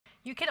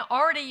You can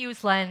already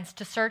use Lens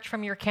to search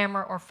from your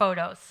camera or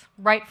photos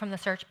right from the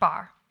search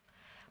bar.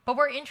 But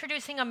we're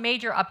introducing a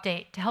major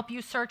update to help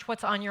you search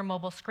what's on your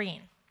mobile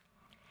screen.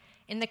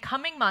 In the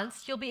coming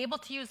months, you'll be able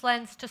to use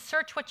Lens to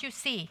search what you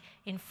see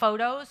in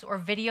photos or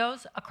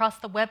videos across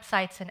the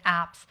websites and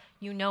apps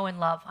you know and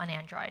love on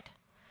Android.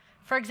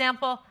 For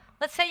example,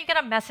 let's say you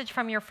get a message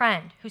from your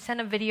friend who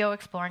sent a video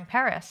exploring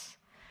Paris.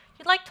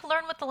 You'd like to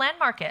learn what the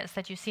landmark is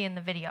that you see in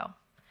the video.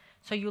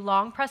 So you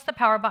long press the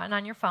power button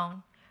on your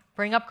phone,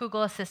 bring up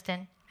Google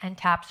Assistant, and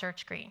tap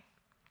Search Screen.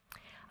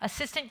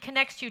 Assistant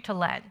connects you to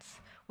Lens,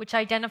 which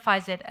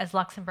identifies it as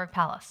Luxembourg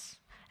Palace,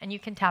 and you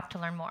can tap to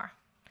learn more.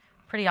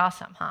 Pretty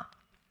awesome, huh?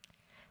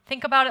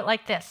 Think about it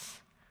like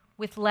this.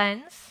 With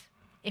Lens,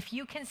 if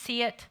you can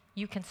see it,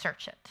 you can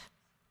search it.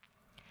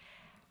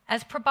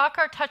 As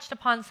Prabhakar touched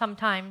upon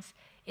sometimes,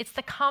 it's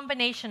the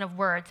combination of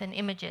words and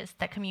images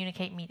that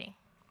communicate meaning.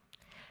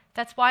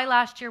 That's why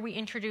last year we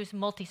introduced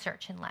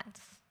Multisearch in Lens.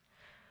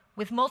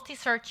 With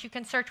Multisearch, you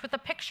can search with a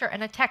picture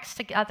and a text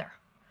together,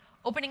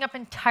 opening up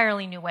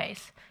entirely new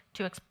ways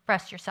to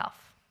express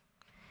yourself.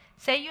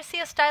 Say you see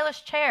a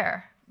stylish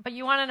chair, but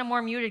you wanted a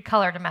more muted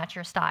color to match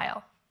your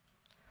style.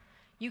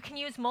 You can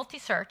use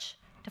Multisearch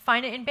to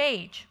find it in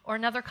beige or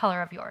another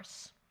color of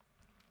yours.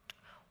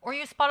 Or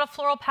you spot a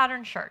floral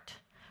pattern shirt,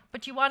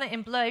 but you want it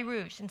in bleu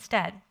rouge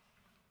instead.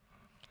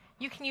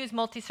 You can use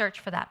Multisearch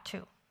for that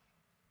too.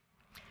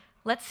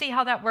 Let's see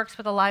how that works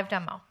with a live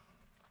demo.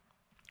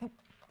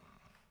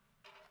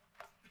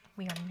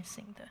 We are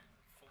missing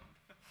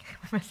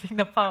we're missing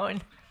the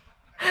phone.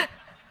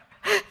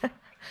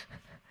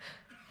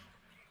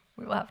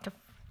 We will have to,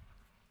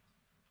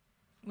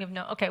 we have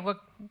no, okay, we're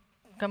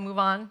gonna move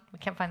on. We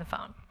can't find the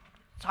phone.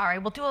 Sorry,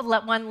 we'll do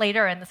one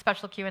later in the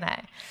special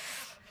Q&A.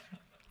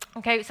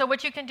 Okay, so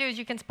what you can do is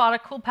you can spot a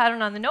cool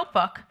pattern on the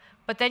notebook,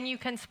 but then you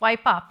can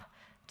swipe up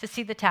to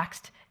see the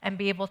text and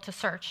be able to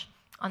search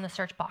on the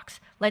search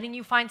box, letting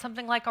you find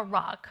something like a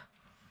rug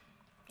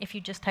if you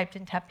just typed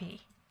in tapis.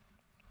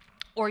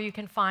 Or you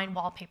can find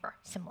wallpaper,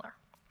 similar.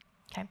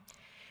 Okay.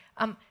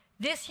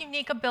 This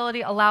unique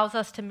ability allows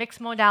us to mix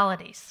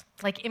modalities,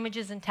 like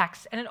images and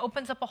text, and it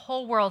opens up a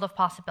whole world of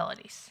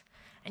possibilities.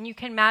 And you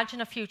can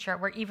imagine a future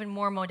where even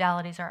more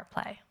modalities are at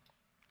play.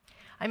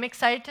 I'm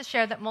excited to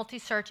share that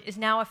Multisearch is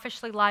now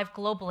officially live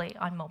globally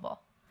on mobile.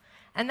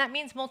 And that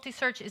means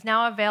Multisearch is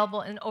now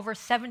available in over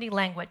 70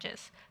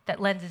 languages that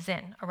Lens is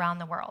in around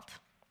the world.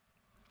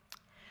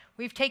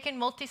 We've taken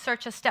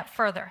Multisearch a step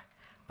further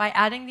by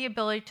adding the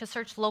ability to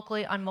search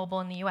locally on mobile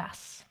in the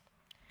US.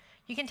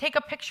 You can take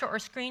a picture or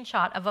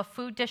screenshot of a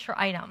food dish or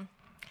item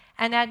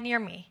and add Near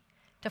Me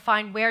to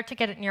find where to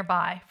get it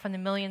nearby from the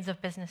millions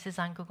of businesses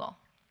on Google.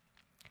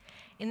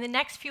 In the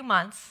next few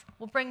months,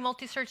 we'll bring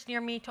Multisearch Near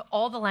Me to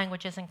all the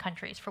languages and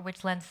countries for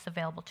which Lens is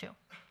available to.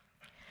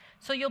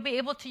 So you'll be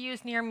able to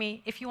use Near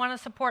Me if you want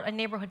to support a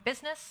neighborhood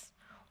business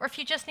or if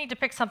you just need to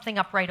pick something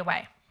up right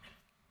away.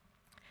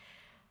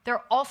 There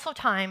are also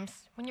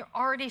times when you're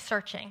already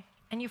searching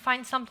and you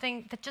find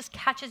something that just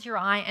catches your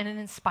eye and it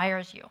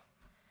inspires you.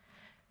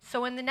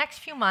 So in the next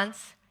few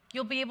months,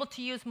 you'll be able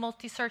to use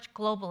Multisearch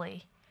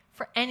globally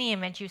for any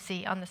image you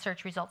see on the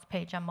search results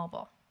page on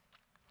mobile.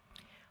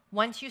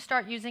 Once you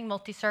start using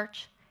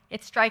Multisearch,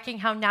 it's striking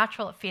how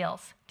natural it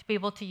feels to be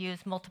able to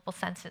use multiple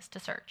senses to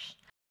search.